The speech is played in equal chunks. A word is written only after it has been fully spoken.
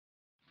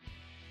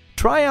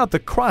Try out the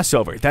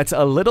crossover that's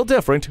a little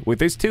different with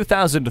this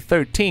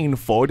 2013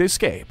 Ford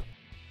Escape.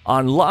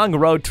 On long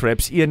road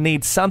trips, you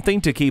need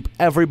something to keep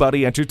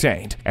everybody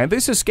entertained, and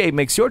this Escape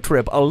makes your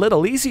trip a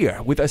little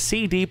easier with a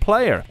CD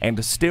player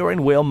and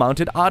steering wheel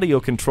mounted audio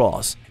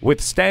controls.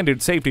 With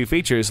standard safety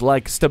features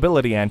like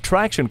stability and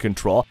traction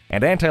control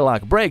and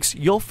anti-lock brakes,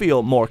 you'll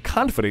feel more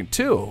confident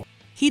too.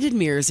 Heated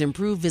mirrors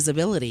improve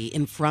visibility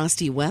in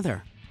frosty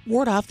weather.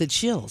 Ward off the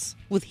chills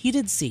with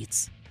heated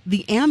seats.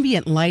 The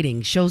ambient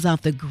lighting shows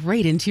off the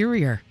great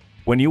interior.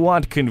 When you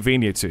want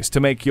conveniences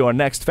to make your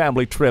next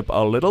family trip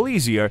a little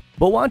easier,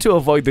 but want to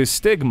avoid the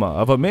stigma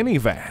of a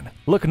minivan,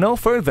 look no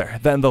further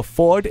than the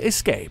Ford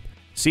Escape.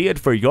 See it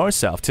for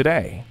yourself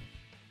today.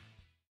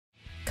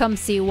 Come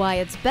see why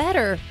it's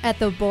better at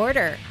the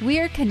border. We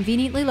are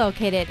conveniently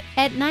located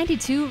at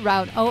 92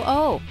 Route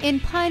 00 in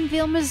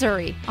Pineville,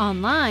 Missouri.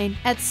 Online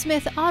at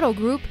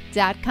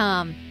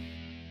smithautogroup.com.